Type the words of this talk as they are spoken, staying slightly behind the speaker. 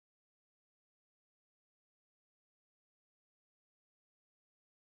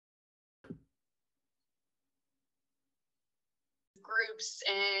groups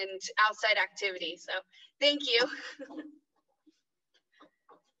and outside activities. So thank you.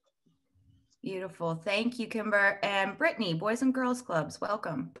 Beautiful. Thank you, Kimber. And Brittany, Boys and Girls Clubs,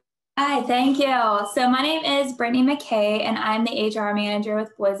 welcome. Hi, thank you. So my name is Brittany McKay, and I'm the HR manager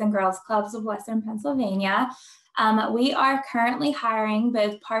with Boys and Girls Clubs of Western Pennsylvania. We are currently hiring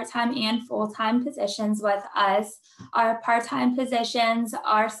both part-time and full-time positions with us. Our part-time positions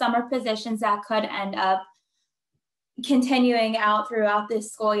are summer positions that could end up continuing out throughout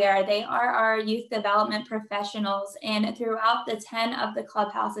this school year. They are our youth development professionals, and throughout the 10 of the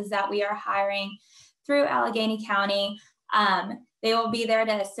clubhouses that we are hiring through Allegheny County, they will be there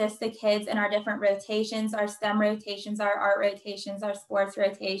to assist the kids in our different rotations, our STEM rotations, our art rotations, our sports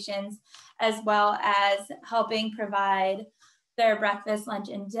rotations, as well as helping provide their breakfast, lunch,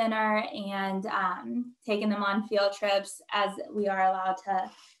 and dinner, and taking them on field trips as we are allowed to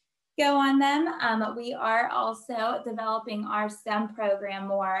go on them. We are also developing our STEM program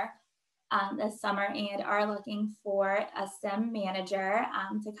more this summer and are looking for a STEM manager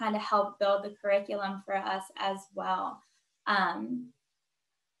to kind of help build the curriculum for us as well.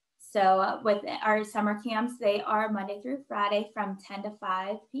 So with our summer camps, they are Monday through Friday from 10 to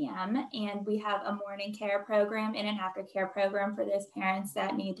 5 p.m. And we have a morning care program and an aftercare program for those parents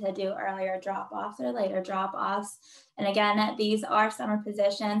that need to do earlier drop-offs or later drop-offs. And again, these are summer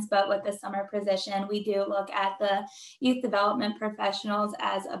positions, but with the summer position, we do look at the youth development professionals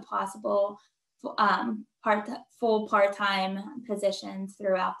as a possible full part-time positions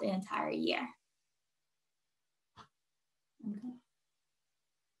throughout the entire year. Okay.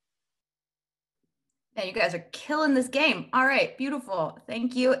 Yeah, you guys are killing this game. All right, beautiful.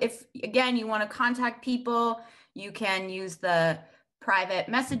 Thank you. If, again, you want to contact people, you can use the private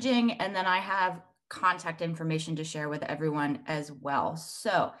messaging, and then I have contact information to share with everyone as well.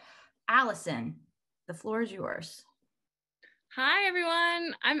 So, Allison, the floor is yours. Hi,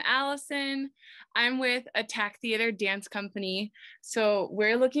 everyone. I'm Allison. I'm with Attack Theater Dance Company. So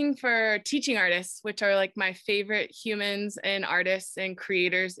we're looking for teaching artists, which are like my favorite humans and artists and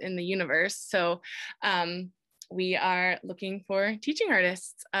creators in the universe. So we are looking for teaching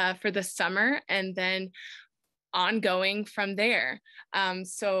artists for the summer and then ongoing from there.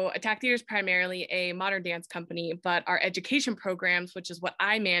 So Attack Theater is primarily a modern dance company, but our education programs, which is what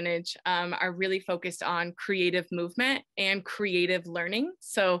I manage, are really focused on creative movement and creative learning.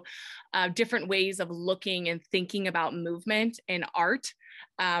 So different ways of looking and thinking about movement and art.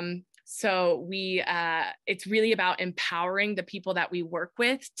 So it's really about empowering the people that we work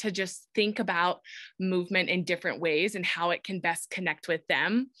with to just think about movement in different ways and how it can best connect with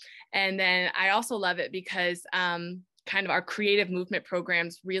them. And then I also love it because kind of our creative movement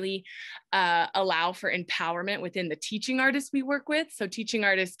programs really allow for empowerment within the teaching artists we work with. So teaching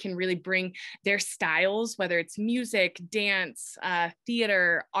artists can really bring their styles, whether it's music, dance,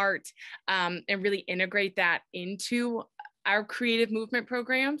 theater, art, and really integrate that into our creative movement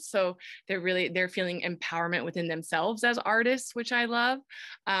programs. So they're feeling empowerment within themselves as artists, which I love.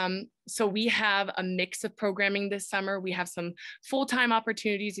 So we have a mix of programming this summer. We have some full-time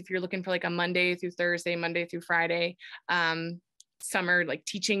opportunities if you're looking for like a Monday through Thursday, Monday through Friday, summer like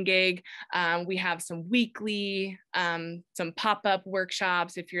teaching gig. We have some weekly, some pop-up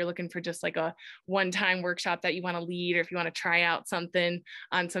workshops if you're looking for just like a one-time workshop that you want to lead, or if you want to try out something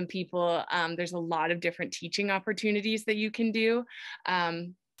on some people. There's a lot of different teaching opportunities that you can do.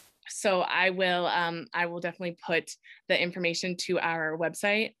 So I will definitely put the information to our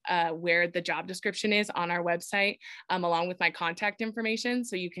website where the job description is on our website, along with my contact information.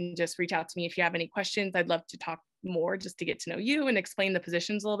 So you can just reach out to me if you have any questions. I'd love to talk more just to get to know you and explain the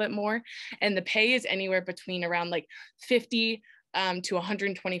positions a little bit more. And the pay is anywhere between around like $50 to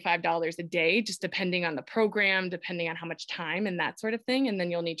 $125 a day, just depending on the program, depending on how much time and that sort of thing. And then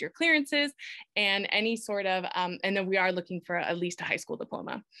you'll need your clearances and any sort of, and then we are looking for at least a high school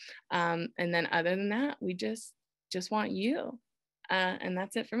diploma. And then other than that, we just want you. And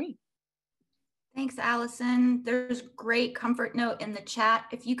that's it for me. Thanks, Allison. There's great comfort note in the chat.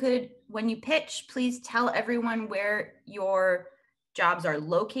 If you could, when you pitch, please tell everyone where your jobs are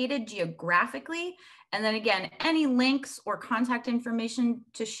located geographically. And then again, any links or contact information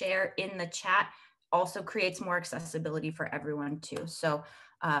to share in the chat also creates more accessibility for everyone too. So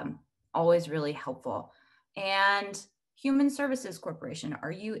always really helpful. And Human Services Corporation,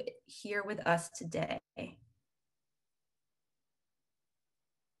 are you here with us today?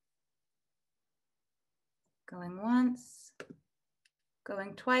 Going once,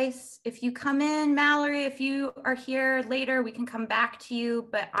 going twice. If you come in, Mallory, if you are here later, we can come back to you,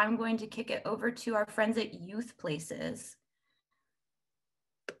 but I'm going to kick it over to our friends at Youth Places.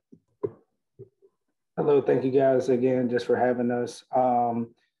 Hello, thank you guys again just for having us.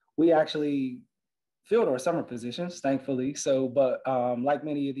 We actually filled our summer positions, thankfully. So, but like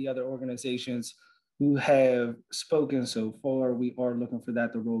many of the other organizations who have spoken so far, we are looking for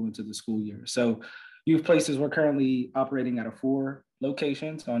that to roll into the school year. So youth places, we're currently operating out of 4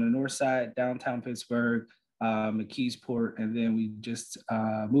 locations on the north side, downtown Pittsburgh, McKeesport, and then we just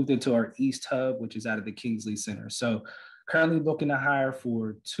moved into our East Hub, which is out of the Kingsley Center. So currently looking to hire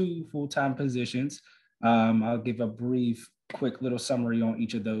for 2 full-time positions. I'll give a brief, quick little summary on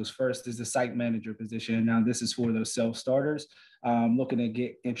each of those. First is the site manager position. Now, this is for those self-starters looking to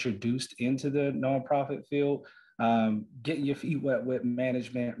get introduced into the nonprofit field. Getting your feet wet with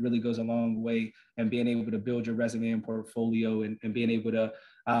management really goes a long way, and being able to build your resume and portfolio and being able to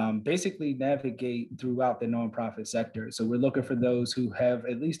basically navigate throughout the nonprofit sector. So we're looking for those who have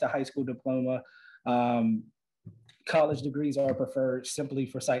at least a high school diploma. College degrees are preferred simply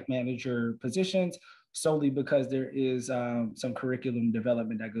for site manager positions, solely because there is some curriculum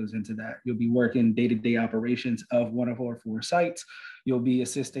development that goes into that. You'll be working day-to-day operations of one of our 4 sites. You'll be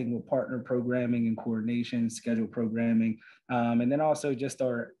assisting with partner programming and coordination, schedule programming, and then also just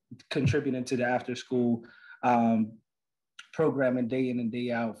start contributing to the after-school programming day in and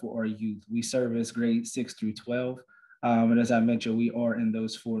day out for our youth. We service grades 6 through 12. And as I mentioned, we are in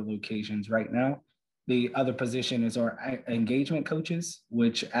those 4 locations right now. The other position is our engagement coaches,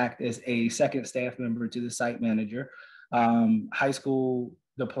 which act as a second staff member to the site manager. High school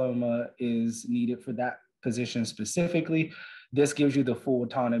diploma is needed for that position specifically. This gives you the full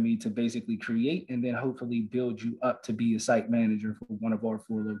autonomy to basically create and then hopefully build you up to be a site manager for one of our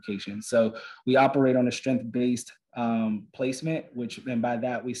 4 locations. So we operate on a strength-based placement, and by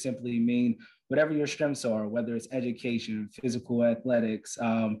that we simply mean whatever your strengths are, whether it's education, physical athletics,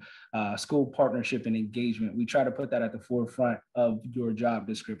 school partnership and engagement, we try to put that at the forefront of your job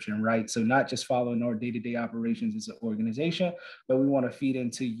description, right? So not just following our day-to-day operations as an organization, but we want to feed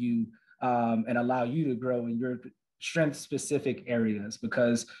into you and allow you to grow in your strength-specific areas,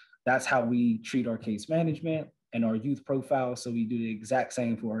 because that's how we treat our case management and our youth profile. So we do the exact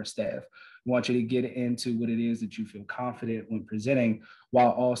same for our staff. We want you to get into what it is that you feel confident when presenting,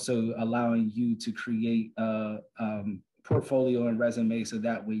 while also allowing you to create a portfolio and resume so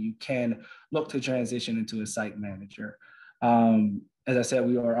that way you can look to transition into a site manager. As I said,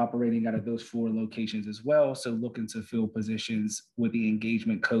 we are operating out of those 4 locations as well. So looking to fill positions with the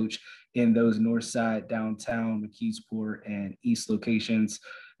engagement coach in those north side, downtown, McKeesport, and east locations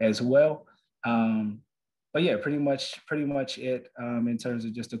as well. But yeah, pretty much it in terms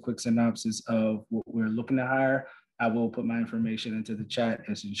of just a quick synopsis of what we're looking to hire. I will put my information into the chat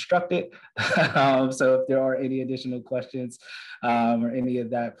as instructed. So if there are any additional questions or any of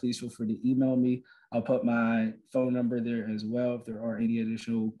that, please feel free to email me. I'll put my phone number there as well if there are any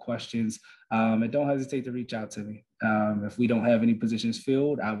additional questions. And don't hesitate to reach out to me. If we don't have any positions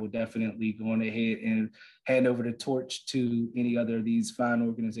filled, I will definitely go on ahead and hand over the torch to any other of these fine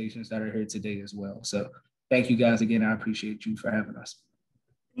organizations that are here today as well. So thank you guys again. I appreciate you for having us.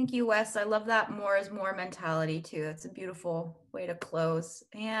 Thank you, Wes. I love that more is more mentality too. That's a beautiful way to close.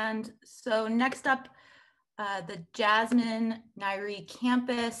 And so next up, the Jasmine Nairi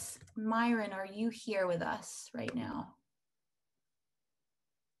campus. Myron, are you here with us right now?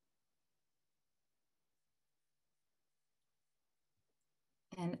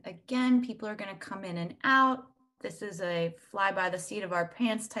 And again, people are going to come in and out. This is a fly by the seat of our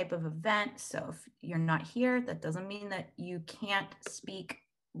pants type of event. So if you're not here, that doesn't mean that you can't speak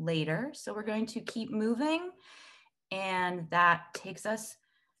later. So we're going to keep moving. And that takes us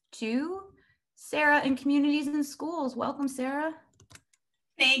to Sarah in Communities and Schools. Welcome, Sarah.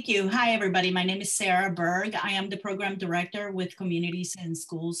 Thank you. Hi, everybody. My name is Sarah Berg. I am the program director with Communities and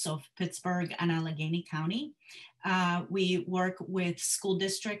Schools of Pittsburgh and Allegheny County. We work with school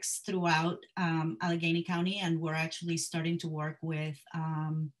districts throughout Allegheny County, and we're actually starting to work with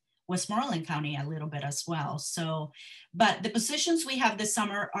Westmoreland County a little bit as well. So, but the positions we have this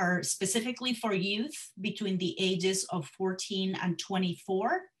summer are specifically for youth between the ages of 14 and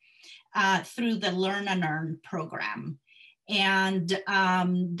 24 through the Learn and Earn program. And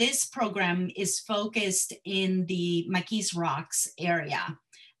this program is focused in the McKees Rocks area.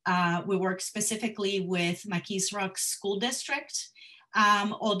 We work specifically with McKees Rocks School District,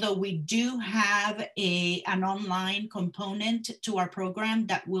 although we do have an online component to our program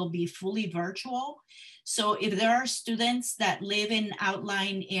that will be fully virtual. So if there are students that live in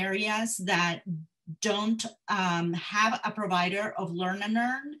outlying areas that don't have a provider of Learn and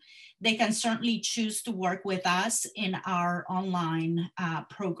Earn, they can certainly choose to work with us in our online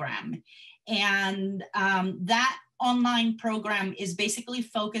program. And that online program is basically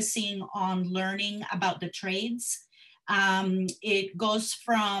focusing on learning about the trades. It goes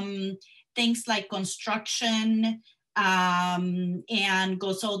from things like construction and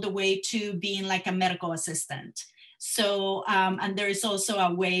goes all the way to being like a medical assistant. So, and there is also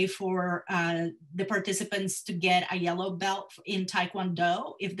a way for the participants to get a yellow belt in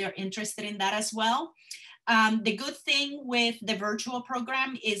Taekwondo if they're interested in that as well. The good thing with the virtual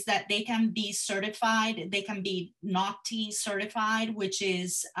program is that they can be certified. They can be NOCTI certified, which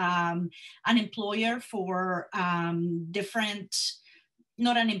is an employer for different,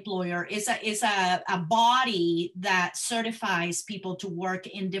 not an employer, is a body that certifies people to work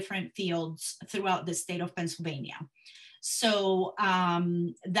in different fields throughout the state of Pennsylvania. So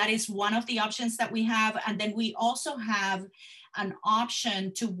that is one of the options that we have. And then we also have an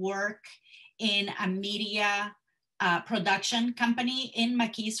option to work in a media production company in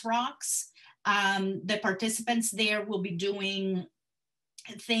McKees Rocks. The participants there will be doing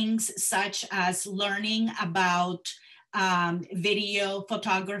things such as learning about video,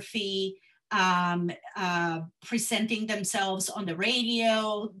 photography, presenting themselves on the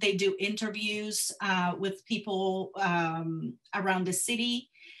radio. They do interviews with people around the city.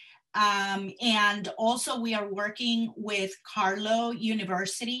 And also we are working with Carlow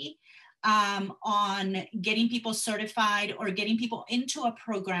University on getting people certified or getting people into a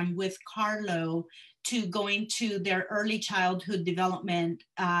program with Carlow to go into their early childhood development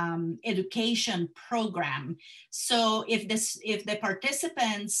education program. So if the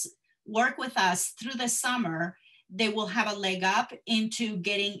participants work with us through the summer, they will have a leg up into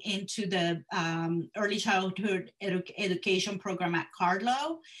getting into the early childhood education program at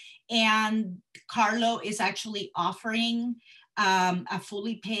Carlow. And Carlow is actually offering a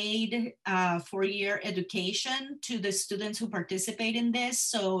fully paid 4-year education to the students who participate in this.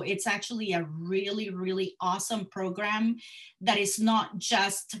 So it's actually a really, really awesome program that is not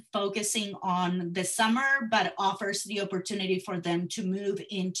just focusing on the summer, but offers the opportunity for them to move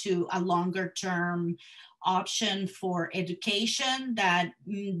into a longer term option for education that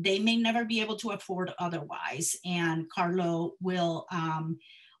they may never be able to afford otherwise. And Carlow will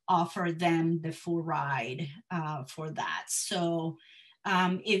offer them the full ride for that. So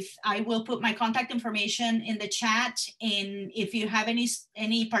if I will put my contact information in the chat, and if you have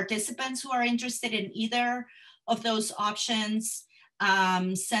any participants who are interested in either of those options,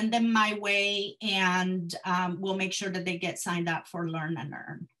 send them my way, and we'll make sure that they get signed up for Learn and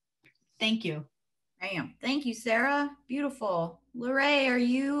Earn. Thank you. Bam. Thank you, Sarah. Beautiful. Lorraine, are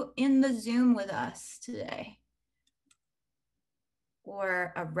you in the Zoom with us today?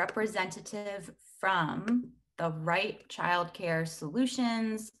 Or a representative from the Right Childcare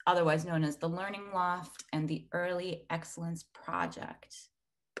Solutions, otherwise known as the Learning Loft and the Early Excellence Project.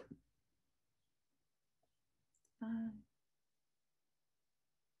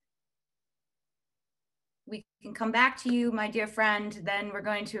 We can come back to you, my dear friend. Then we're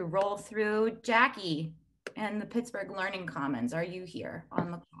going to roll through Jackie and the Pittsburgh Learning Commons. Are you here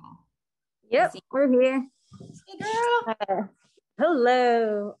on the call? Yep, we're here. Hey, girl.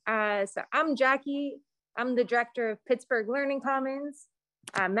 Hello. So I'm Jackie. I'm the director of Pittsburgh Learning Commons.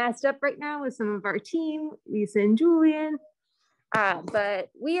 I'm masked up right now with some of our team, Lisa and Julian.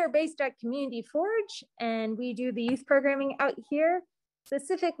 But we are based at Community Forge, and we do the youth programming out here,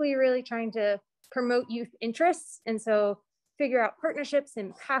 specifically really trying to promote youth interests. And so figure out partnerships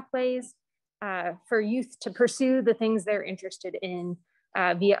and pathways for youth to pursue the things they're interested in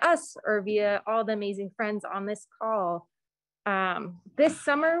via us or via all the amazing friends on this call. This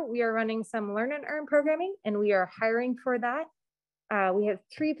summer, we are running some Learn and Earn programming, and we are hiring for that. We have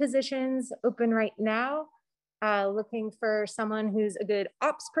 3 positions open right now, looking for someone who's a good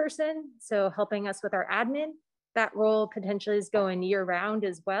ops person, so helping us with our admin. That role potentially is going year round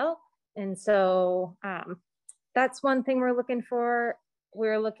as well. And so that's one thing we're looking for.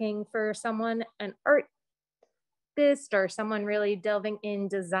 We're looking for someone, an artist or someone really delving in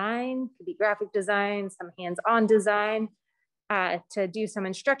design, could be graphic design, some hands-on design, to do some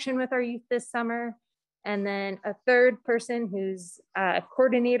instruction with our youth this summer. And then a 3rd person who's a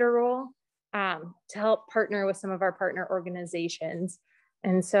coordinator role to help partner with some of our partner organizations.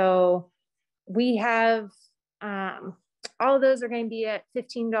 And so we have, all of those are going to be at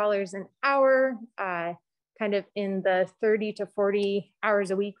 $15 an hour, kind of in the 30 to 40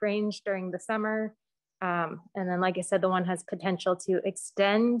 hours a week range during the summer. And then, like I said, the one has potential to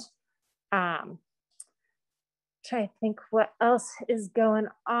extend. Try to think what else is going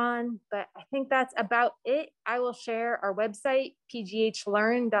on, but I think that's about it. I will share our website,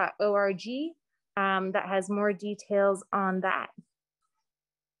 pghlearn.org, that has more details on that.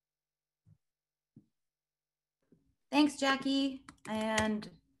 Thanks, Jackie. And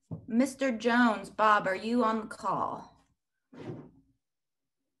Mr. Jones, Bob, are you on the call?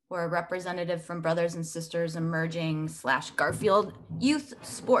 Or a representative from Brothers and Sisters Emerging / Garfield Youth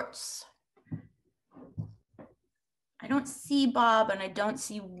Sports. I don't see Bob and I don't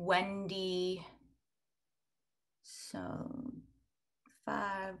see Wendy. So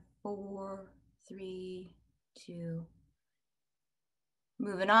 5, 4, 3, 2.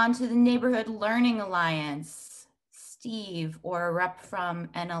 Moving on to the Neighborhood Learning Alliance. Steve or a rep from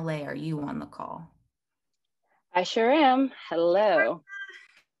NLA, are you on the call? I sure am. Hello.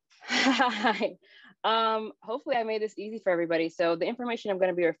 Hi. Hopefully I made this easy for everybody. So the information I'm going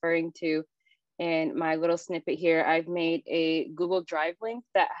to be referring to in my little snippet here, I've made a Google Drive link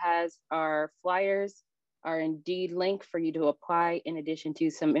that has our flyers, our Indeed link for you to apply, in addition to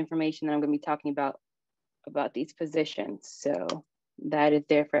some information that I'm going to be talking about these positions. So that is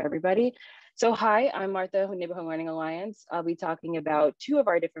there for everybody. So hi, I'm Martha with Neighborhood Learning Alliance. I'll be talking about 2 of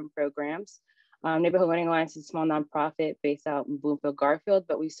our different programs. Neighborhood Learning Alliance is a small nonprofit based out in Bloomfield, Garfield,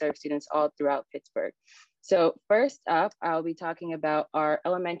 but we serve students all throughout Pittsburgh. So first up, I'll be talking about our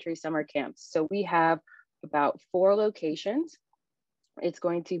elementary summer camps. So we have about 4 locations. It's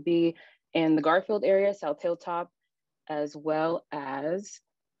going to be in the Garfield area, South Hilltop, as well as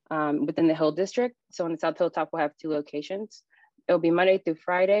within the Hill District. So in the South Hilltop, we'll have 2 locations. It'll be Monday through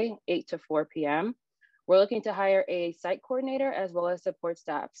Friday, 8 to 4 p.m. We're looking to hire a site coordinator as well as support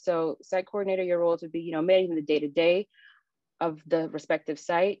staff. So site coordinator, your roles would be, managing the day-to-day of the respective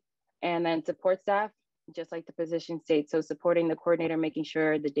site, and then support staff, just like the position states. So supporting the coordinator, making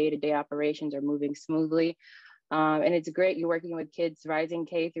sure the day-to-day operations are moving smoothly. And it's great. You're working with kids rising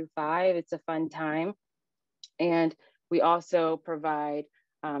K through 5. It's a fun time. And we also provide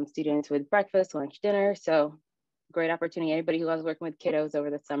students with breakfast, lunch, dinner. So great opportunity. Anybody who loves working with kiddos over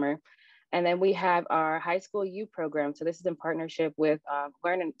the summer. And then we have our high school U program. So this is in partnership with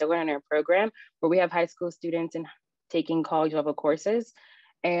the Learn program, where we have high school students and taking college level courses.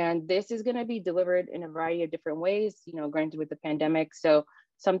 And this is going to be delivered in a variety of different ways, granted with the pandemic. So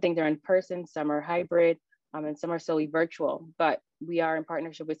some things are in person, some are hybrid, and some are solely virtual. But we are in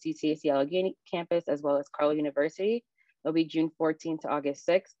partnership with CCAC Allegheny campus as well as Carlow University. It'll be June 14th to August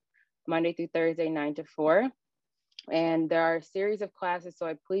 6th, Monday through Thursday, 9 to 4. And there are a series of classes, so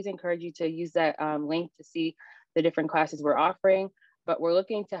I please encourage you to use that link to see the different classes we're offering. But we're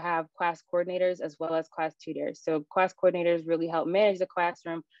looking to have class coordinators as well as class tutors. So class coordinators really help manage the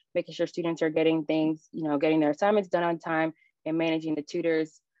classroom, making sure students are getting things, getting their assignments done on time, and managing the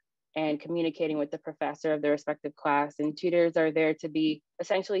tutors and communicating with the professor of their respective class. And tutors are there to be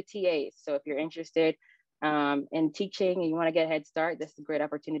essentially TAs. So if you're interested in teaching and you want to get a head start, this is a great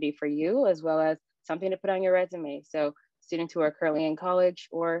opportunity for you, as well as something to put on your resume. So students who are currently in college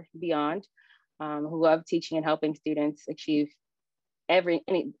or beyond, who love teaching and helping students achieve that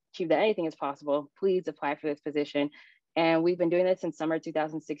anything is possible, please apply for this position. And we've been doing this since summer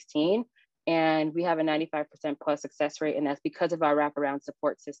 2016, and we have a 95% plus success rate, and that's because of our wraparound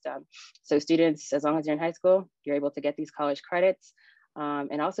support system. So students, as long as you're in high school, you're able to get these college credits.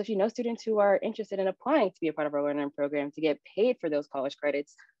 And also, if you know students who are interested in applying to be a part of our Learn program to get paid for those college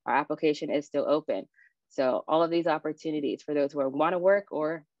credits, our application is still open. So all of these opportunities for those who want to work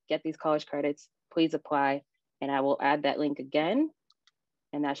or get these college credits, please apply. And I will add that link again,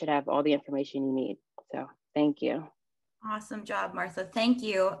 and that should have all the information you need. So thank you. Awesome job, Martha. Thank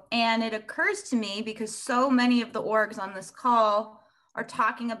you. And it occurs to me, because so many of the orgs on this call are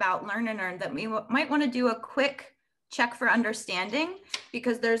talking about Learn and Earn, that we might want to do a quick check for understanding,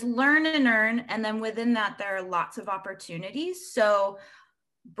 because there's Learn and Earn, and then within that, there are lots of opportunities. So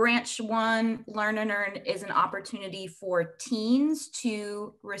branch 1, Learn and Earn, is an opportunity for teens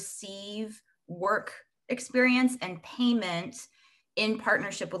to receive work experience and payment in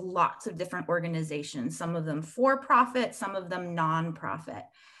partnership with lots of different organizations, some of them for-profit, some of them non-profit,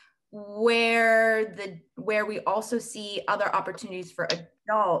 where we also see other opportunities for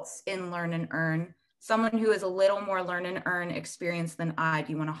adults in Learn and Earn. Someone who is a little more Learn and Earn experience than I,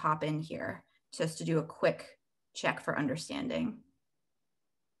 do you want to hop in here just to do a quick check for understanding?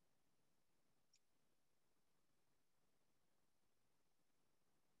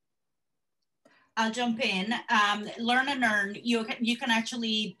 I'll jump in. Learn and Earn, you can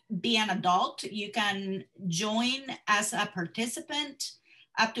actually be an adult. You can join as a participant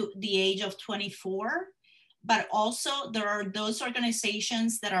up to the age of 24. But also there are those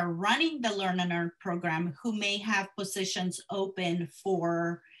organizations that are running the Learn and Earn program who may have positions open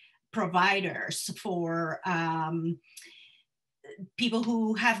for providers, for people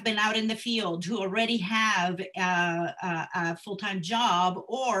who have been out in the field, who already have a full-time job,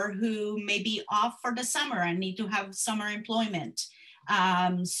 or who may be off for the summer and need to have summer employment.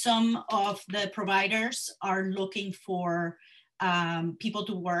 Some of the providers are looking for people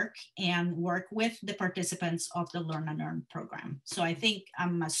to work with the participants of the Learn and Earn program. So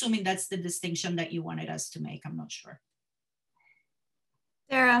I'm assuming that's the distinction that you wanted us to make. I'm not sure.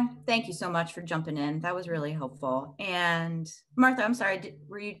 Sarah, thank you so much for jumping in. That was really helpful. And Martha, I'm sorry,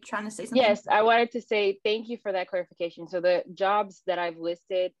 were you trying to say something? Yes, I wanted to say thank you for that clarification. So the jobs that I've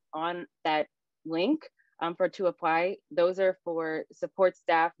listed on that link to apply, those are for support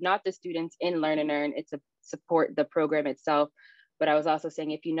staff, not the students in Learn and Earn. It's to support the program itself. But I was also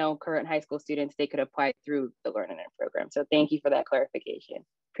saying, if you know current high school students, they could apply through the Learn and Earn program. So thank you for that clarification.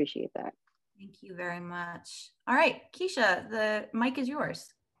 Appreciate that. Thank you very much. All right, Keisha, the mic is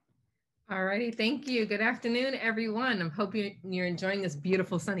yours. All righty, thank you. Good afternoon, everyone. I'm hoping you're enjoying this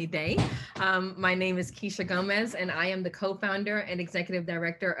beautiful sunny day. My name is Keisha Gomez, and I am the co-founder and executive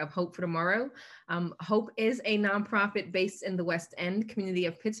director of Hope for Tomorrow. Hope is a nonprofit based in the West End community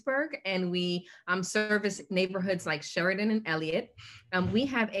of Pittsburgh, and we service neighborhoods like Sheridan and Elliott. We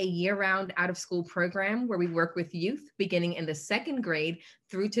have a year-round out-of-school program where we work with youth beginning in the 2nd grade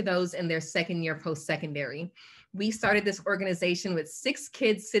through to those in their 2nd year post-secondary. We started this organization with 6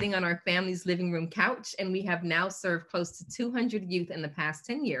 kids sitting on our family's living room couch, and we have now served close to 200 youth in the past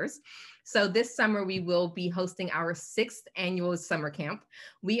 10 years. So this summer, we will be hosting our 6th annual summer camp.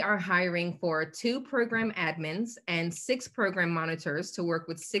 We are hiring for 2 program admins and 6 program monitors to work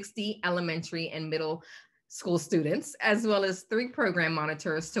with 60 elementary and middle school students, as well as 3 program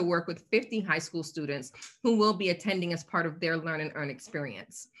monitors to work with 50 high school students who will be attending as part of their Learn and Earn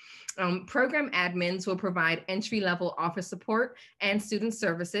experience. Program admins will provide entry-level office support and student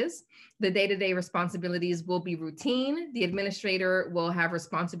services. The day-to-day responsibilities will be routine. The administrator will have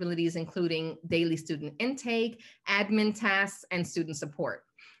responsibilities including daily student intake, admin tasks, and student support.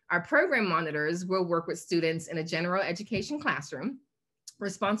 Our program monitors will work with students in a general education classroom.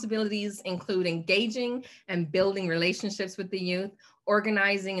 Responsibilities include engaging and building relationships with the youth,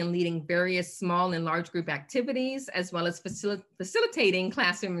 organizing and leading various small and large group activities, as well as facilitating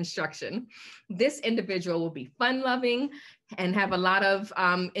classroom instruction. This individual will be fun-loving and have a lot of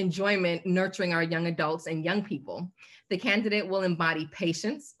enjoyment nurturing our young adults and young people. The candidate will embody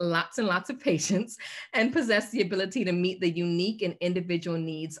patience, lots and lots of patience, and possess the ability to meet the unique and individual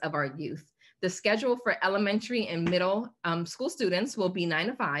needs of our youth. The schedule for elementary and middle school students will be 9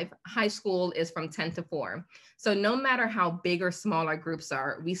 to 5. High school is from 10 to 4. So no matter how big or small our groups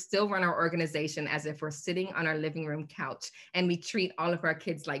are, we still run our organization as if we're sitting on our living room couch, and we treat all of our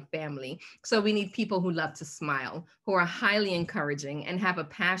kids like family. So we need people who love to smile, who are highly encouraging, and have a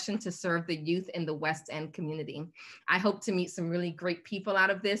passion to serve the youth in the West End community. I hope to meet some really great people out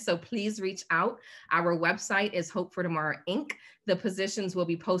of this, so please reach out. Our website is Hope for Tomorrow, Inc. The positions will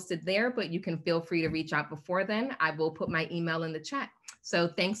be posted there, but you can feel free to reach out before then. I will put my email in the chat. So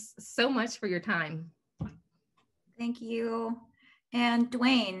thanks so much for your time. Thank you. And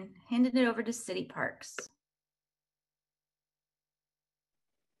Dwayne, handed it over to City Parks.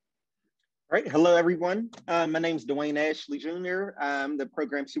 All right, hello everyone. My name is Dwayne Ashley Jr. I'm the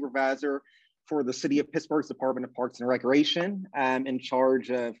program supervisor for the City of Pittsburgh's Department of Parks and Recreation. I'm in charge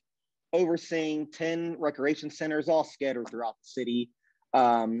of overseeing 10 recreation centers, all scattered throughout the city,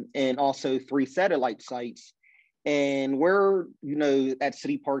 and also 3 satellite sites. And we're, at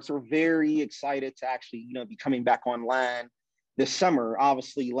City Parks, we're very excited to actually, be coming back online this summer.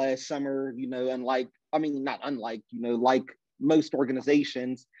 Obviously, last summer, like most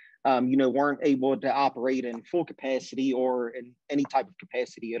organizations, weren't able to operate in full capacity or in any type of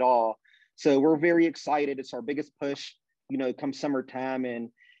capacity at all. So we're very excited. It's our biggest push, come summertime, and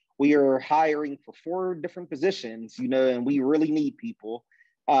we are hiring for 4 different positions, and we really need people.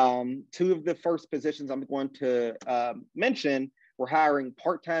 2 of the first positions I'm going to mention, we're hiring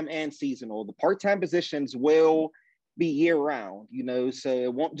part-time and seasonal. The part-time positions will be year-round, so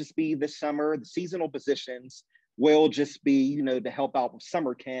it won't just be this summer. The seasonal positions will just be, to help out with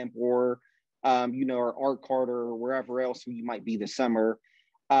summer camp or, our art cart or wherever else we might be this summer.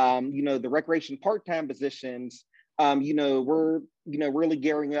 The recreation part-time positions, we're, really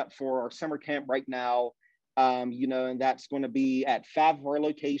gearing up for our summer camp right now. And that's going to be at 5 of our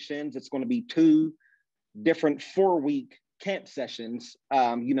locations. It's going to be 2 different 4-week camp sessions,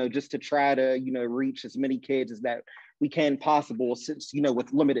 just to try to, reach as many kids as that we can possible, since,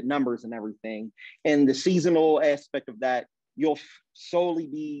 with limited numbers and everything. And the seasonal aspect of that, you'll solely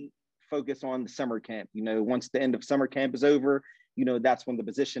be focused on the summer camp. Once the end of summer camp is over, that's when the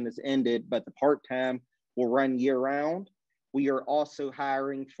position is ended, but the part-time will run year round. we are also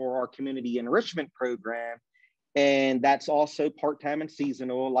hiring for our community enrichment program. And that's also part-time and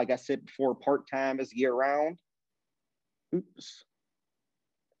seasonal. Like I said before, part-time is year-round. Oops.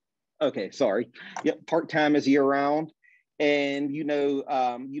 Okay, sorry. Yep, part-time is year-round. And,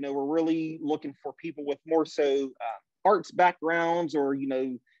 we're really looking for people with more so arts backgrounds, or,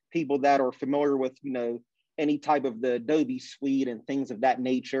 people that are familiar with, any type of the Adobe suite and things of that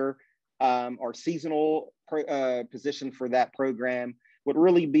nature. Our seasonal position for that program would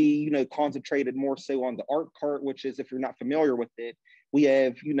really be, concentrated more so on the art cart, which is, if you're not familiar with it, we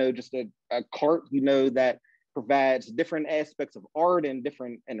have, just a cart, that provides different aspects of art and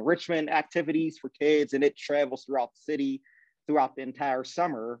different enrichment activities for kids, and it travels throughout the city throughout the entire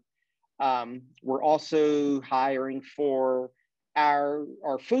summer. We're also hiring for our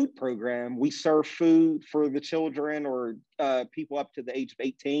food program. We serve food for the children or people up to the age of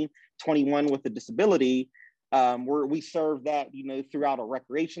 18, 21 with a disability. We serve that, throughout our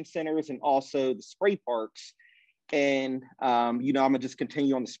recreation centers and also the spray parks. And, I'm gonna just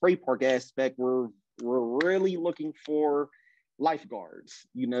continue on the spray park aspect. We're really looking for lifeguards.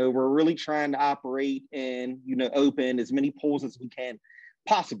 We're really trying to operate and, open as many pools as we can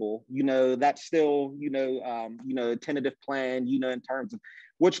possible. That's still, a tentative plan, in terms of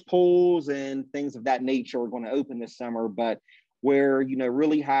which pools and things of that nature are going to open this summer. But we're,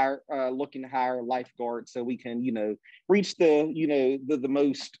 really looking to hire lifeguards so we can, reach the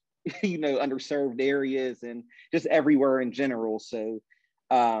most, underserved areas and just everywhere in general. So,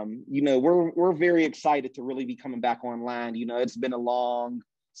 we're very excited to really be coming back online. It's been a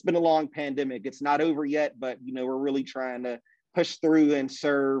long pandemic. It's not over yet, but, we're really trying to push through and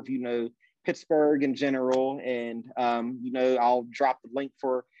serve, Pittsburgh in general. And, I'll drop the link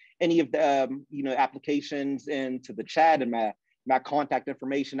for any of the, applications into the chat, and my contact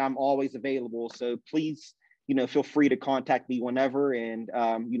information. I'm always available. So please, feel free to contact me whenever. And,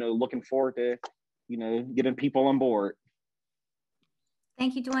 looking forward to, getting people on board.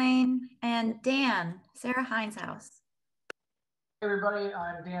 Thank you, Dwayne. And Dan, Sarah Hines House. Hey everybody,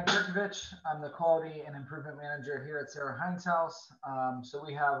 I'm Dan Turkovich. I'm the Quality and Improvement Manager here at Sarah Hines House. So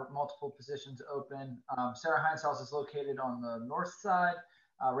we have multiple positions open. Sarah Hines House is located on the north side,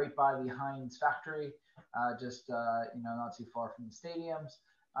 right by the Hines factory, just not too far from the stadiums.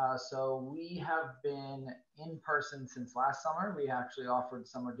 So we have been in person since last summer. We actually offered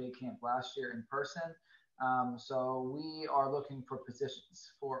summer day camp last year in person. So we are looking for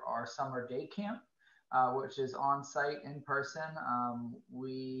positions for our summer day camp, which is on site in person.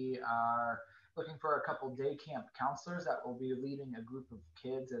 We are looking for a couple day camp counselors that will be leading a group of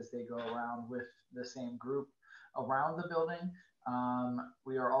kids as they go around with the same group around the building.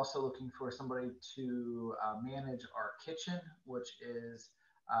 We are also looking for somebody to manage our kitchen, which is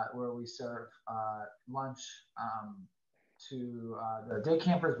where we serve lunch to the day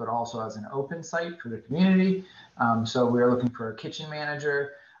campers, but also as an open site for the community. So we are looking for a kitchen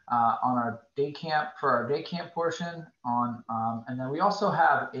manager on our day camp, for our day camp portion and then we also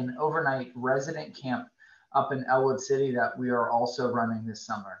have an overnight resident camp up in Elwood City that we are also running this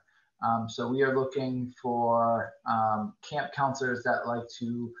summer. So we are looking for camp counselors that like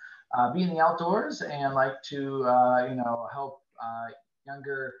to be in the outdoors and like to help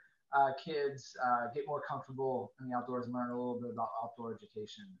younger kids get more comfortable in the outdoors and learn a little bit about outdoor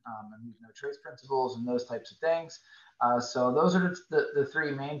education and these no trace principles and those types of things. So those are the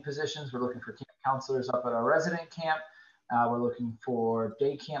three main positions. We're looking for camp counselors up at our resident camp. We're looking for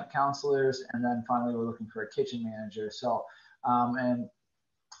day camp counselors, and then finally we're looking for a kitchen manager. So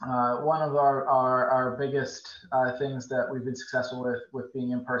one of our biggest things that we've been successful with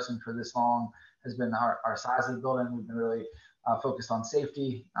being in person for this long has been our size of the building. We've been really focused on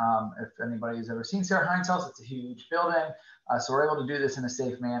safety. If anybody's ever seen Sarah Hines House, it's a huge building. So we're able to do this in a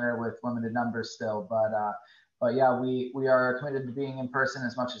safe manner with limited numbers still. But yeah, we are committed to being in person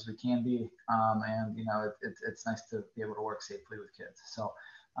as much as we can be. And it's nice to be able to work safely with kids. So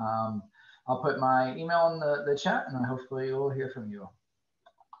I'll put my email in the chat, and hopefully we'll hear from you.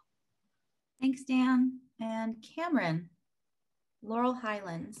 Thanks, Dan. And Cameron, Laurel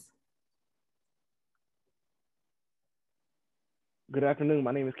Highlands. Good afternoon.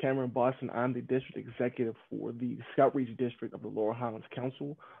 My name is Cameron Boston. I'm the district executive for the Scout Reach district of the Laurel Highlands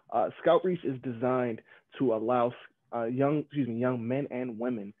Council. Scout Reach is designed to allow young men and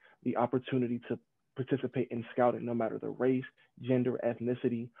women the opportunity to participate in scouting, no matter their race, gender,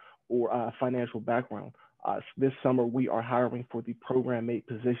 ethnicity, or financial background. This summer, we are hiring for the program mate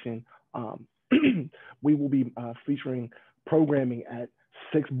position. We will be featuring programming at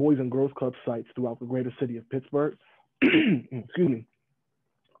 6 Boys and Girls Club sites throughout the greater city of Pittsburgh. Excuse me.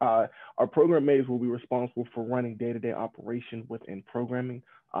 Our program aides will be responsible for running day-to-day operation within programming,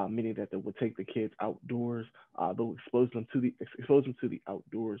 meaning that they will take the kids outdoors, they'll expose them to the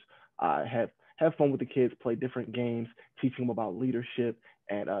outdoors, have fun with the kids, play different games, teach them about leadership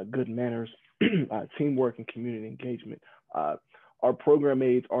and good manners, teamwork, and community engagement. Our program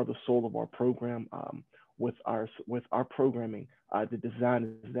aides are the soul of our program. With our programming, the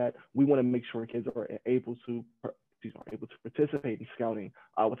design is that we want to make sure kids are able to participate in scouting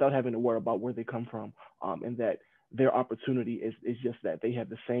without having to worry about where they come from, and that their opportunity is just that they have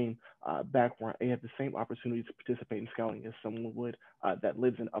the same background, they have the same opportunity to participate in scouting as someone would that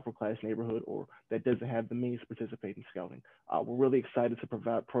lives in an upper class neighborhood or that doesn't have the means to participate in scouting. We're really excited to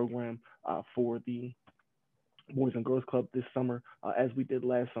provide a program for the Boys and Girls Club this summer, as we did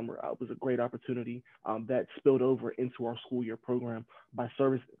last summer. It was a great opportunity that spilled over into our school year program by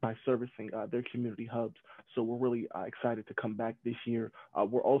servicing their community hubs. So we're really excited to come back this year.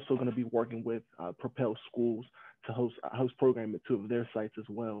 We're also going to be working with Propel Schools to host programming at 2 of their sites as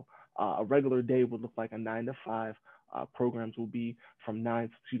well. A regular day would look like a 9 to 5. Programs will be from 9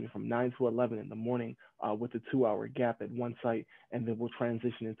 to 11 in the morning with a 2-hour gap at one site, and then we'll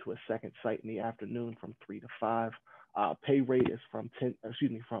transition into a second site in the afternoon from 3 to 5. Pay rate is from $10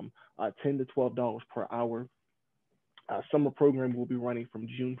 to $12 per hour. Summer program will be running from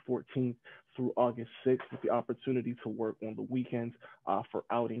June 14th through August 6th with the opportunity to work on the weekends for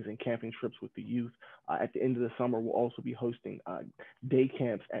outings and camping trips with the youth. At the end of the summer, we'll also be hosting day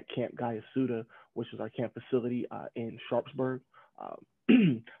camps at Camp Gayasuda, which is our camp facility in Sharpsburg.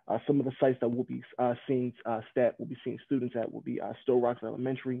 Some of the sites that we'll be seeing students at will be Still Rocks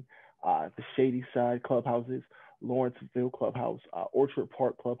Elementary, the Shady Side Clubhouses, Lawrenceville Clubhouse, Orchard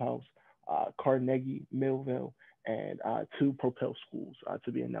Park Clubhouse, Carnegie, Millville, and 2 Propel schools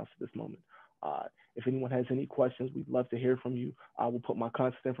to be announced at this moment. If anyone has any questions, we'd love to hear from you. I will put my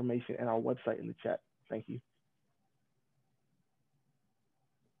contact information and our website in the chat. Thank you.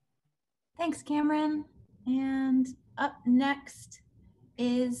 Thanks, Cameron. And up next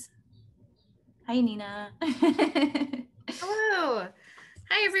is, hi, Nina. Hello.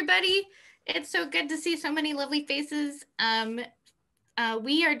 Hi, everybody. It's so good to see so many lovely faces.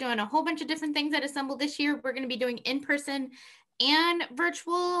 We are doing a whole bunch of different things at Assemble this year. We're going to be doing in-person and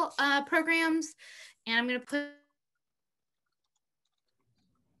virtual programs. And I'm going to put...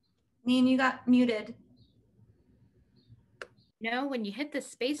 Nina, you got muted. No, when you hit the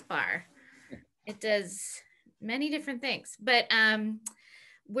space bar, it does many different things. But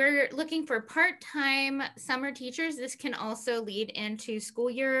we're looking for part-time summer teachers. This can also lead into school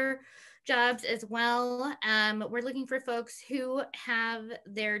year jobs as well. We're looking for folks who have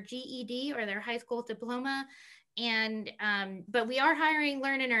their GED or their high school diploma, and but we are hiring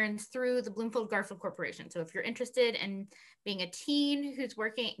Learn and Earns through the Bloomfield Garfield Corporation. So if you're interested in being a teen who's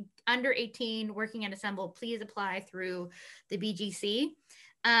working under 18, working at Assemble, please apply through the BGC.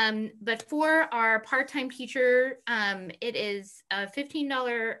 But for our part-time teacher, it is a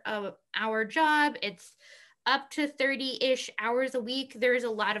 $15 an hour job. It's up to 30-ish hours a week. There's a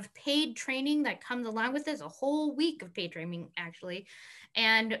lot of paid training that comes along with this, a whole week of paid training, actually.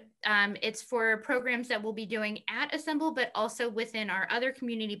 And it's for programs that we'll be doing at Assemble, but also within our other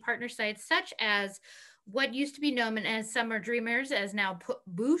community partner sites, such as what used to be known as Summer Dreamers, as now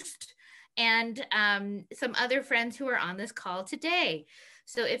Boost, and some other friends who are on this call today.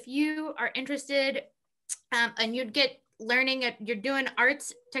 So if you are interested and you'd get learning, you're doing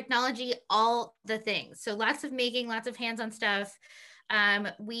arts, technology, all the things. So lots of making, lots of hands-on stuff.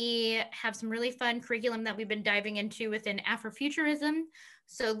 We have some really fun curriculum that we've been diving into within Afrofuturism.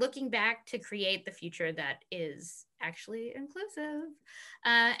 So looking back to create the future that is actually inclusive.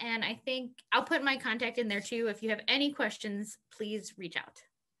 And I think I'll put my contact in there too. If you have any questions, please reach out.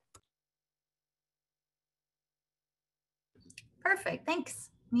 Perfect, thanks,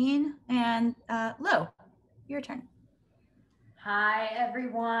 Neen. And Lo, your turn. Hi,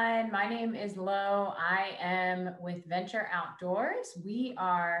 everyone. My name is Lo. I am with Venture Outdoors. We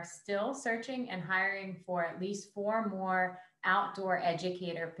are still searching and hiring for at least 4 more outdoor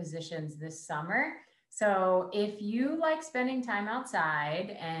educator positions this summer. So if you like spending time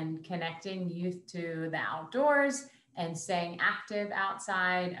outside and connecting youth to the outdoors and staying active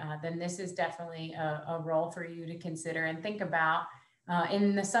outside, then this is definitely a role for you to consider and think about.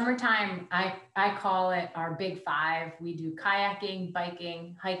 In the summertime, I call it our big 5. We do kayaking,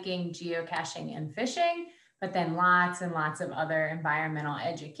 biking, hiking, geocaching, and fishing, but then lots and lots of other environmental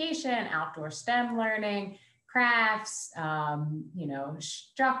education, outdoor STEM learning, crafts,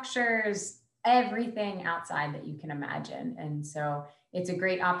 structures, everything outside that you can imagine. And so it's a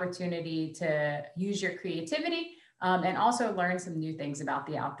great opportunity to use your creativity and also learn some new things about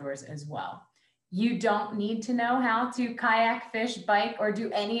the outdoors as well. You don't need to know how to kayak, fish, bike, or do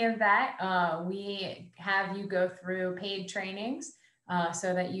any of that. We have you go through paid trainings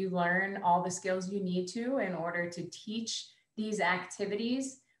so that you learn all the skills you need to in order to teach these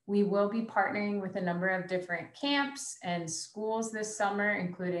activities. We will be partnering with a number of different camps and schools this summer,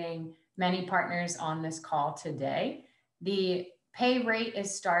 including many partners on this call today. The pay rate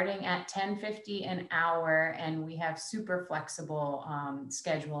is starting at $10.50 an hour, and we have super flexible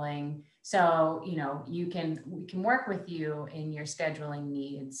scheduling. So, you know, we can work with you in your scheduling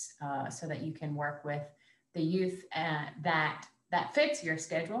needs so that you can work with the youth that fits your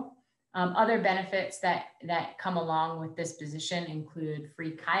schedule. Other benefits that come along with this position include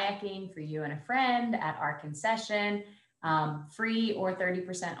free kayaking for you and a friend at our concession, free or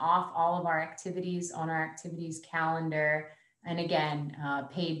 30% off all of our activities on our activities calendar, and again,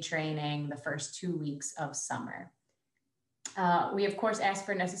 paid training the first 2 weeks of summer. We of course ask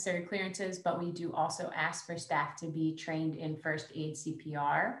for necessary clearances, but we do also ask for staff to be trained in first aid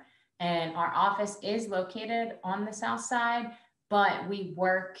CPR. And our office is located on the south side, but we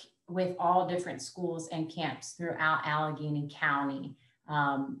work with all different schools and camps throughout Allegheny County.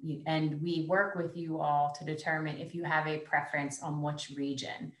 And we work with you all to determine if you have a preference on which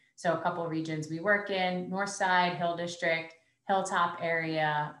region. So a couple of regions we work in: North Side, Hill District, Hilltop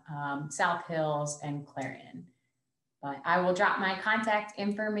area, South Hills, and Clarion. But I will drop my contact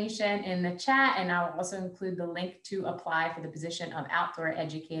information in the chat, and I will also include the link to apply for the position of outdoor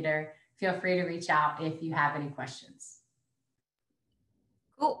educator. Feel free to reach out if you have any questions.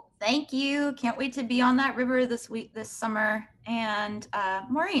 Cool, thank you. Can't wait to be on that river this summer. And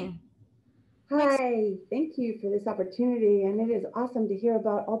Maureen. Hi, thank you for this opportunity. And it is awesome to hear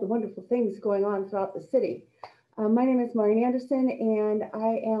about all the wonderful things going on throughout the city. My name is Maureen Anderson, and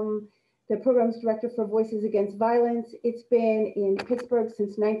I am the Programs Director for Voices Against Violence. It's been in Pittsburgh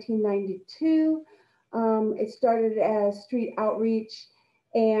since 1992. It started as street outreach,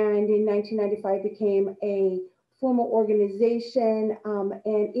 and in 1995 became a formal organization,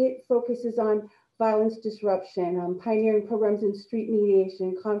 and it focuses on violence disruption, pioneering programs in street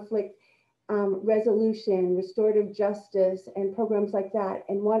mediation, conflict resolution, restorative justice, and programs like that.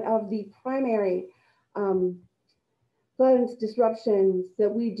 And one of the primary violence disruptions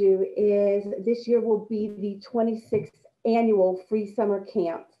that we do is this year will be the 26th annual free summer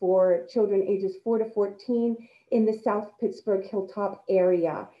camp for children ages 4 to 14 in the South Pittsburgh Hilltop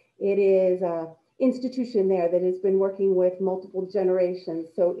area. It is an institution there that has been working with multiple generations.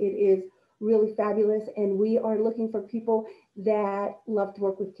 So it is really fabulous. And we are looking for people that love to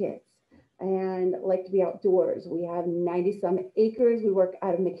work with kids and like to be outdoors. We have 90-some acres. We work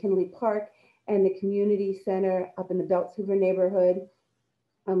out of McKinley Park and the community center up in the Belts Hoover neighborhood.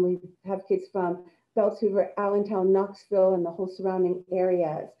 We have kids from Belts Hoover, Allentown, Knoxville, and the whole surrounding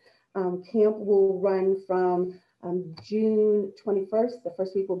areas. Camp will run from June 21st. The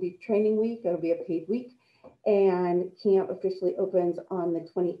first week will be training week. It'll be a paid week. And camp officially opens on the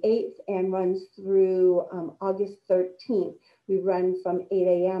 28th and runs through August 13th. We run from 8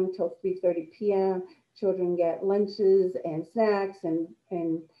 a.m. till 3:30 p.m. Children get lunches and snacks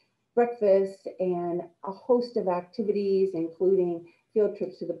and breakfast and a host of activities, including field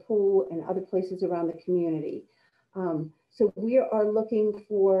trips to the pool and other places around the community. So we are looking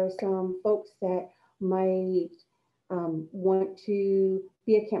for some folks that might want to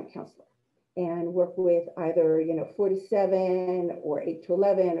be a camp counselor and work with either 4 to 7 or 8 to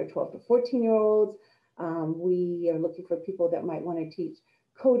 11 or 12 to 14-year-olds. We are looking for people that might want to teach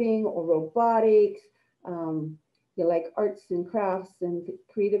coding or robotics. You like arts and crafts and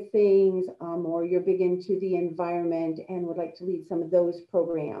creative things, or you're big into the environment and would like to lead some of those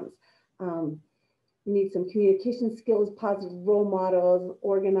programs. You need some communication skills, positive role models,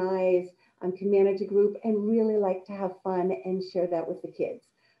 organize, can manage a group, and really like to have fun and share that with the kids.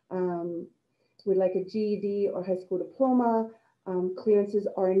 We'd like a GED or high school diploma. Clearances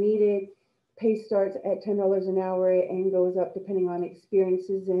are needed. Pay starts at $10 an hour and goes up depending on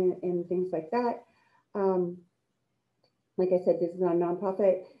experiences and things like that. Like I said, this is not a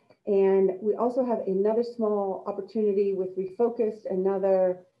nonprofit. And we also have another small opportunity with Refocused,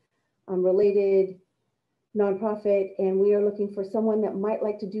 another related nonprofit. And we are looking for someone that might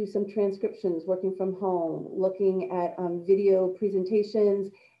like to do some transcriptions, working from home, looking at video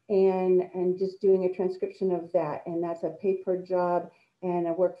presentations and just doing a transcription of that. And that's a pay per job and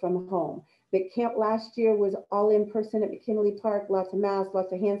a work from home. The camp last year was all in person at McKinley Park, lots of masks,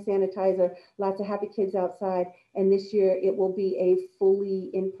 lots of hand sanitizer, lots of happy kids outside. And this year it will be a fully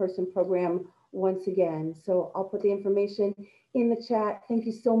in-person program once again. So I'll put the information in the chat. Thank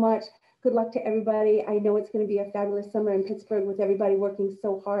you so much. Good luck to everybody. I know it's going to be a fabulous summer in Pittsburgh with everybody working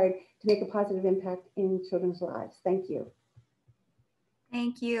so hard to make a positive impact in children's lives. Thank you.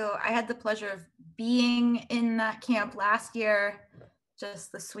 Thank you. I had the pleasure of being in that camp last year.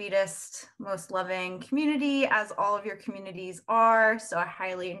 Just the sweetest, most loving community, as all of your communities are. So I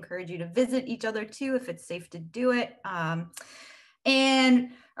highly encourage you to visit each other too, if it's safe to do it. And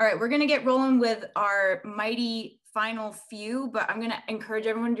all right, we're gonna get rolling with our mighty final few, but I'm gonna encourage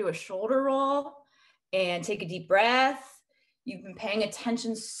everyone to do a shoulder roll and take a deep breath. You've been paying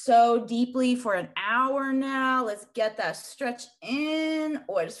attention so deeply for an hour now. Let's get that stretch in.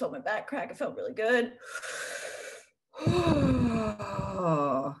 Oh, I just felt my back crack. It felt really good.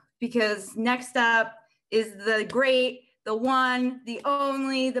 Because next up is the great, the one, the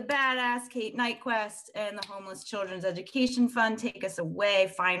only, the badass Kate Nyquist and the Homeless Children's Education Fund. Take us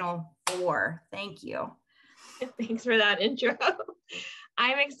away, final four. Thank you. Thanks for that intro.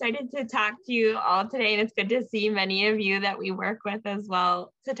 I'm excited to talk to you all today, and it's good to see many of you that we work with as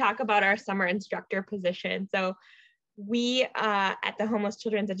well to talk about our summer instructor position. So we at the Homeless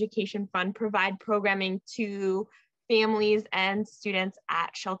Children's Education Fund provide programming to families and students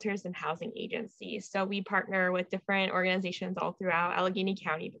at shelters and housing agencies. So we partner with different organizations all throughout Allegheny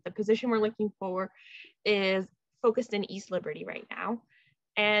County, but the position we're looking for is focused in East Liberty right now.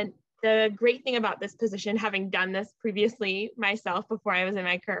 And the great thing about this position, having done this previously myself before I was in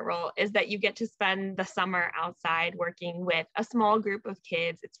my current role, is that you get to spend the summer outside working with a small group of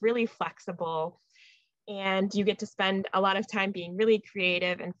kids. It's really flexible, and you get to spend a lot of time being really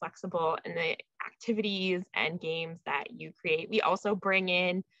creative and flexible in the activities and games that you create. We also bring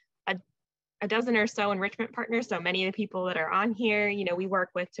in a dozen or so enrichment partners. So many of the people that are on here, you know, we work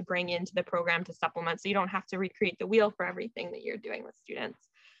with to bring into the program to supplement, so you don't have to recreate the wheel for everything that you're doing with students.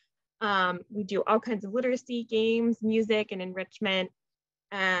 We do all kinds of literacy games, music, and enrichment.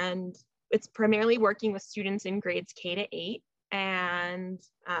 And it's primarily working with students in grades K to 8 and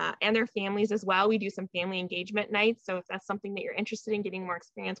their families as well. We do some family engagement nights. So if that's something that you're interested in, getting more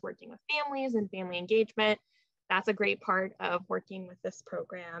experience working with families and family engagement, that's a great part of working with this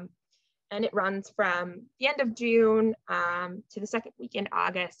program. And it runs from the end of June to the second week in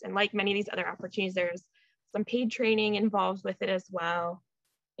August. And like many of these other opportunities, there's some paid training involved with it as well.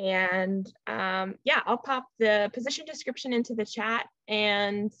 And yeah, I'll pop the position description into the chat,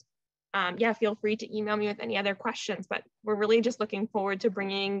 and yeah, feel free to email me with any other questions, but we're really just looking forward to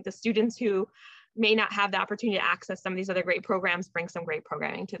bringing the students who may not have the opportunity to access some of these other great programs, bring some great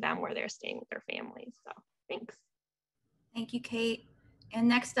programming to them where they're staying with their families. So thanks. Thank you, Kate. And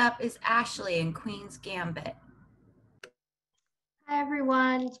next up is Ashley in Queen's Gambit. Hi,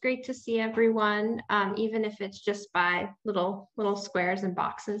 everyone. It's great to see everyone, even if it's just by little squares and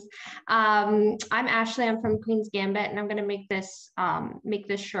boxes. I'm Ashley. I'm from Queen's Gambit, and I'm going to make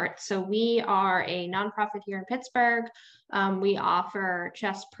this short. So we are a nonprofit here in Pittsburgh. We offer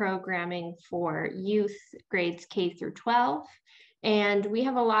chess programming for youth grades K through 12. And we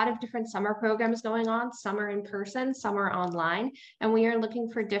have a lot of different summer programs going on. Some are in person, some are online. And we are looking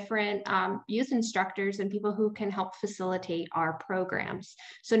for different youth instructors and people who can help facilitate our programs.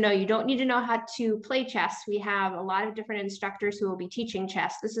 So no, you don't need to know how to play chess. We have a lot of different instructors who will be teaching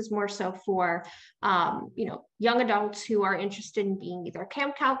chess. This is more so for you know, young adults who are interested in being either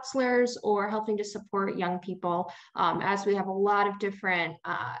camp counselors or helping to support young people, as we have a lot of different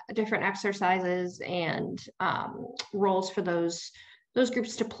exercises and roles for those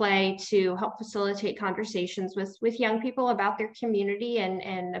groups to play to help facilitate conversations with young people about their community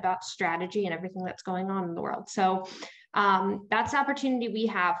and about strategy and everything that's going on in the world. So that's the opportunity we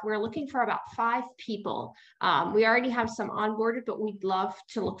have. We're looking for about 5 people. We already have some onboarded, but we'd love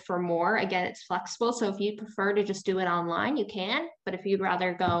to look for more. Again, it's flexible. So if you prefer to just do it online, you can, but if you'd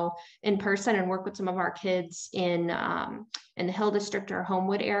rather go in person and work with some of our kids in the Hill District or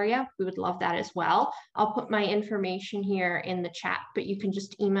Homewood area, we would love that as well. I'll put my information here in the chat, but you can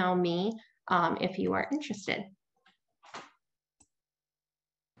just email me if you are interested.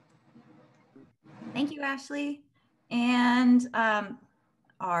 Thank you, Ashley. And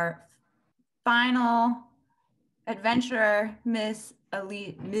our final adventurer, Miss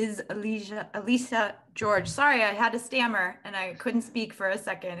Elisa George. Sorry, I had to stammer and I couldn't speak for a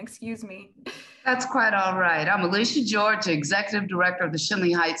second. Excuse me. That's quite all right. I'm Alicia George, Executive Director of the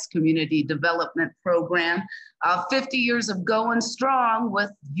Shinley Heights Community Development Program. 50 years of going strong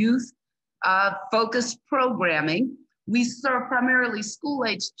with youth focused programming. We serve primarily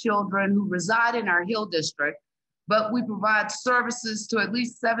school-aged children who reside in our Hill District, but we provide services to at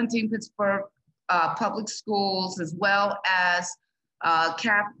least 17 Pittsburgh public schools, as well as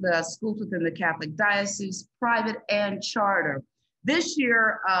the schools within the Catholic Diocese, private and charter. This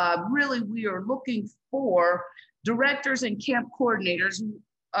year, really, we are looking for directors and camp coordinators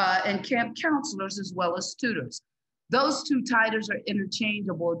and camp counselors, as well as tutors. Those two titles are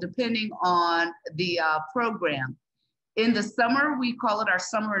interchangeable depending on the program. In the summer, we call it our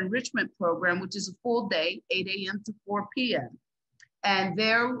summer enrichment program, which is a full day, 8 a.m. to 4 p.m. And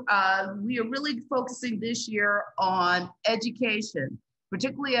there, we are really focusing this year on education,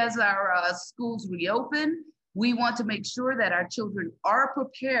 particularly as our schools reopen. We want to make sure that our children are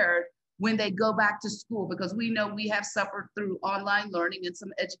prepared when they go back to school, because we know we have suffered through online learning and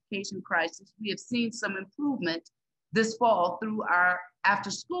some education crisis. We have seen some improvement this fall through our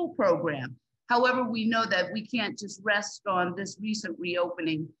after-school program. However, we know that we can't just rest on this recent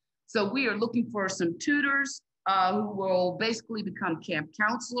reopening. So we are looking for some tutors who will basically become camp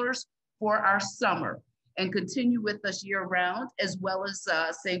counselors for our summer and continue with us year round, as well as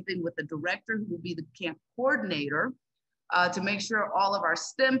same thing with the director who will be the camp coordinator to make sure all of our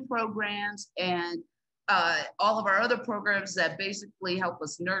STEM programs and all of our other programs that basically help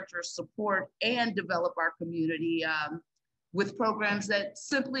us nurture, support, and develop our community with programs that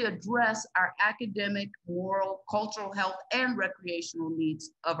simply address our academic, moral, cultural health, and recreational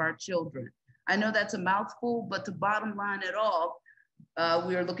needs of our children. I know that's a mouthful, but the bottom line at all,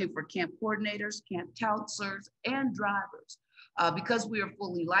 we are looking for camp coordinators, camp counselors, and drivers. Because we are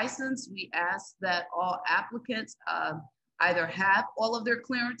fully licensed, we ask that all applicants either have all of their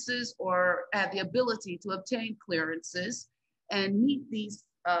clearances or have the ability to obtain clearances and meet these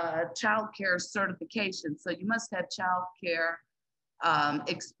child care certifications. So you must have child care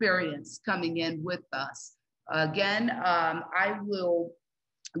experience coming in with us. Again, I will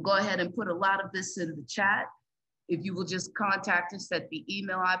go ahead and put a lot of this in the chat. If you will just contact us at the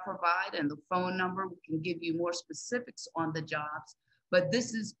email I provide and the phone number, we can give you more specifics on the jobs. But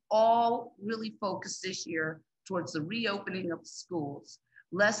this is all really focused this year towards the reopening of schools,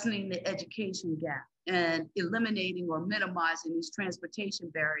 lessening the education gap, and eliminating or minimizing these transportation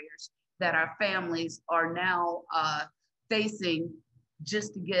barriers that our families are now facing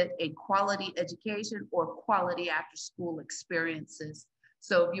just to get a quality education or quality after school experiences.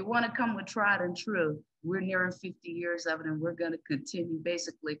 So if you want to come with tried and true, we're nearing 50 years of it, and we're going to continue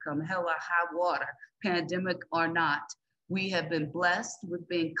basically come hell or high water, pandemic or not. We have been blessed with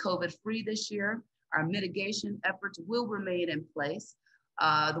being COVID-free this year. Our mitigation efforts will remain in place.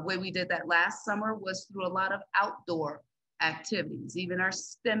 The way we did that last summer was through a lot of outdoor activities, even our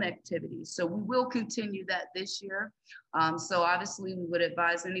STEM activities. So we will continue that this year. So obviously we would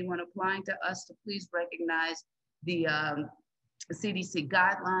advise anyone applying to us to please recognize the CDC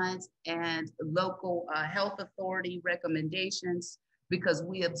guidelines and local health authority recommendations, because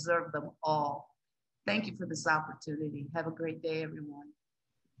we observe them all. Thank you for this opportunity. Have a great day, everyone.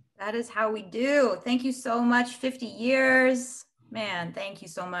 That is how we do. Thank you so much. 50 years, man, thank you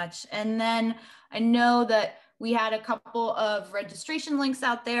so much. And then I know that we had a couple of registration links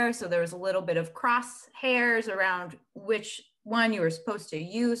out there. So there was a little bit of crosshairs around which one you were supposed to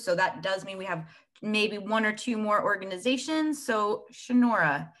use. So that does mean we have maybe one or two more organizations. So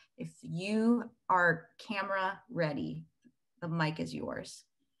Shanora, if you are camera ready, the mic is yours.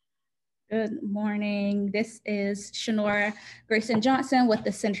 Good morning. This is Shanora Grayson Johnson with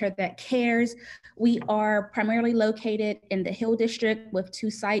the Center That Cares. We are primarily located in the Hill District with 2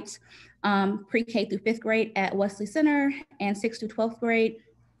 sites, pre-K through 5th grade at Wesley Center and 6th through 12th grade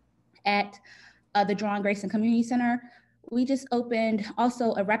at the John Grayson Community Center. We just opened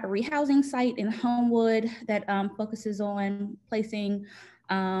also a rapid rehousing site in Homewood that focuses on placing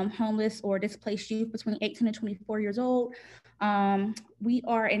homeless or displaced youth between 18 and 24 years old. We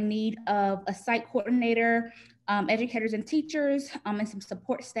are in need of a site coordinator, educators and teachers, and some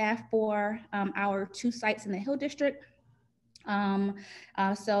support staff for our 2 sites in the Hill District.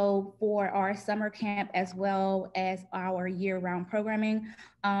 So for our summer camp as well as our year-round programming,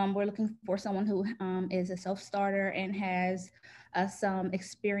 we're looking for someone who is a self-starter and has some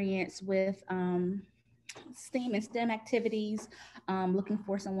experience with STEAM and STEM activities, looking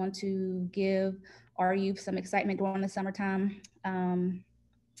for someone to give our youth some excitement during the summertime.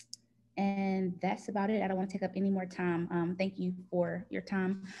 And that's about it. I don't want to take up any more time. Thank you for your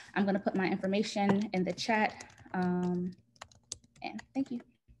time. I'm going to put my information in the chat. And thank you.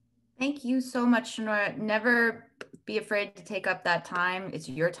 Thank you so much, Shanora. Never be afraid to take up that time. It's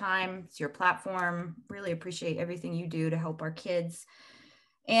your time, it's your platform. Really appreciate everything you do to help our kids.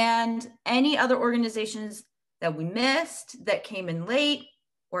 And any other organizations that we missed, that came in late,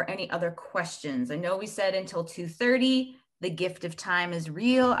 or any other questions. I know we said until 2:30, the gift of time is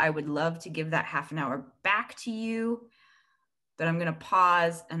real. I would love to give that half an hour back to you, but I'm gonna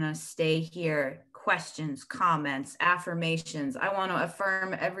pause and stay here. questions, comments, affirmations. I want to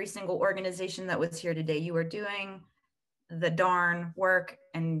affirm every single organization that was here today. You are doing the darn work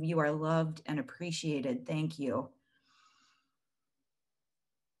and you are loved and appreciated. Thank you.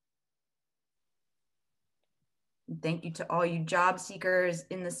 Thank you to all you job seekers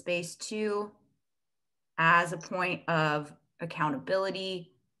in the space too. As a point of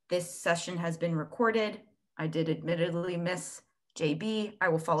accountability, this session has been recorded. I did admittedly miss JB. I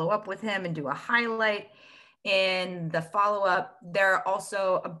will follow up with him and do a highlight. In the follow-up, there are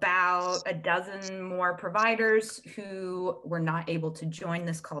also about a dozen more providers who were not able to join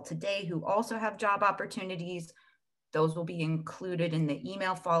this call today, who also have job opportunities. Those will be included in the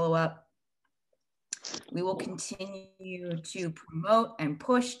email follow-up. We will continue to promote and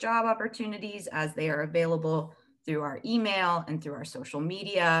push job opportunities as they are available through our email and through our social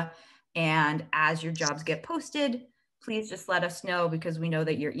media. And as your jobs get posted, please just let us know, because we know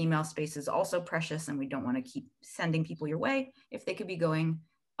that your email space is also precious and we don't want to keep sending people your way if they could be going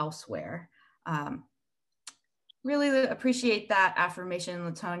elsewhere. Really appreciate that affirmation,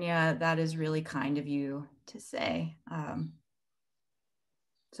 Latonia. That is really kind of you to say.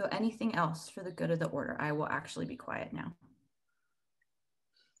 So anything else for the good of the order? I will actually be quiet now.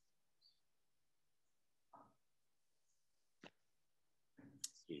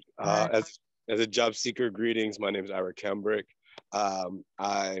 As a job seeker, greetings. My name is Ira Kembrick. I'm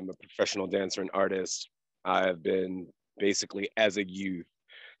a professional dancer and artist. I have been basically as a youth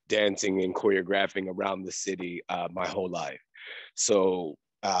dancing and choreographing around the city my whole life. So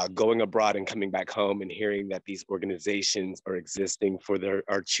going abroad and coming back home and hearing that these organizations are existing for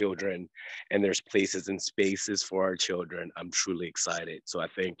our children and there's places and spaces for our children, I'm truly excited. So I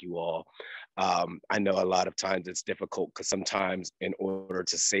thank you all. I know a lot of times it's difficult because sometimes in order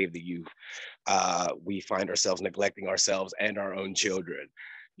to save the youth, we find ourselves neglecting ourselves and our own children,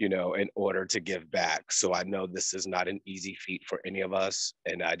 you know, in order to give back. So I know this is not an easy feat for any of us.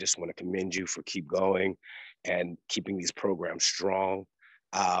 And I just want to commend you for keep going and keeping these programs strong.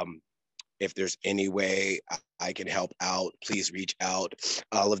 If there's any way I can help out, please reach out.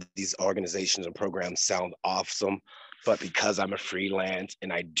 All of these organizations and programs sound awesome, but because I'm a freelance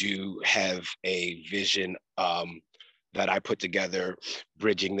and I do have a vision that I put together,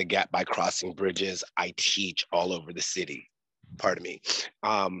 bridging the gap by crossing bridges, I teach all over the city, pardon me,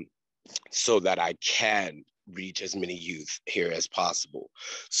 so that I can reach as many youth here as possible.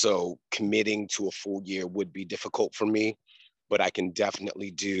 So committing to a full year would be difficult for me, but I can definitely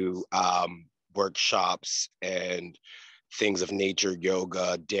do workshops and things of nature,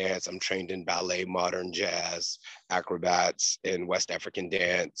 yoga, dance. I'm trained in ballet, modern jazz, acrobats, and West African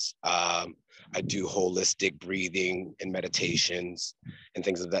dance. I do holistic breathing and meditations and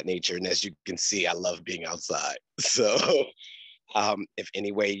things of that nature. And as you can see, I love being outside. So if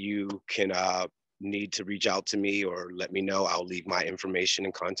any way you can need to reach out to me or let me know, I'll leave my information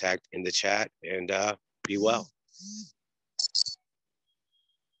and contact in the chat, and be well.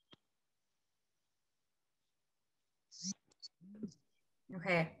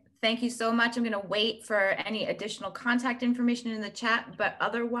 Okay, thank you so much. I'm going to wait for any additional contact information in the chat, but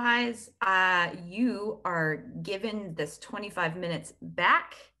otherwise, you are given this 25 minutes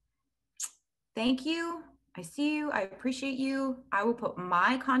back. Thank you. I see you. I appreciate you. I will put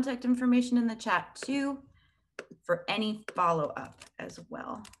my contact information in the chat too for any follow-up as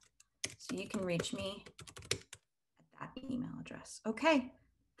well. So you can reach me at that email address. Okay,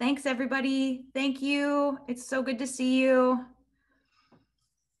 thanks everybody. Thank you. It's so good to see you.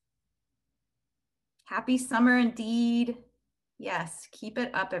 Happy summer indeed. Yes, keep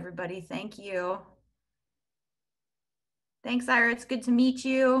it up, everybody. Thank you. Thanks, Ira. It's good to meet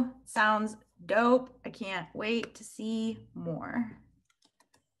you. Sounds dope. I can't wait to see more.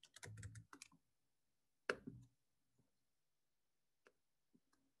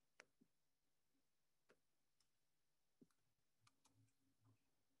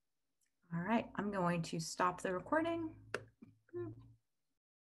 All right, I'm going to stop the recording.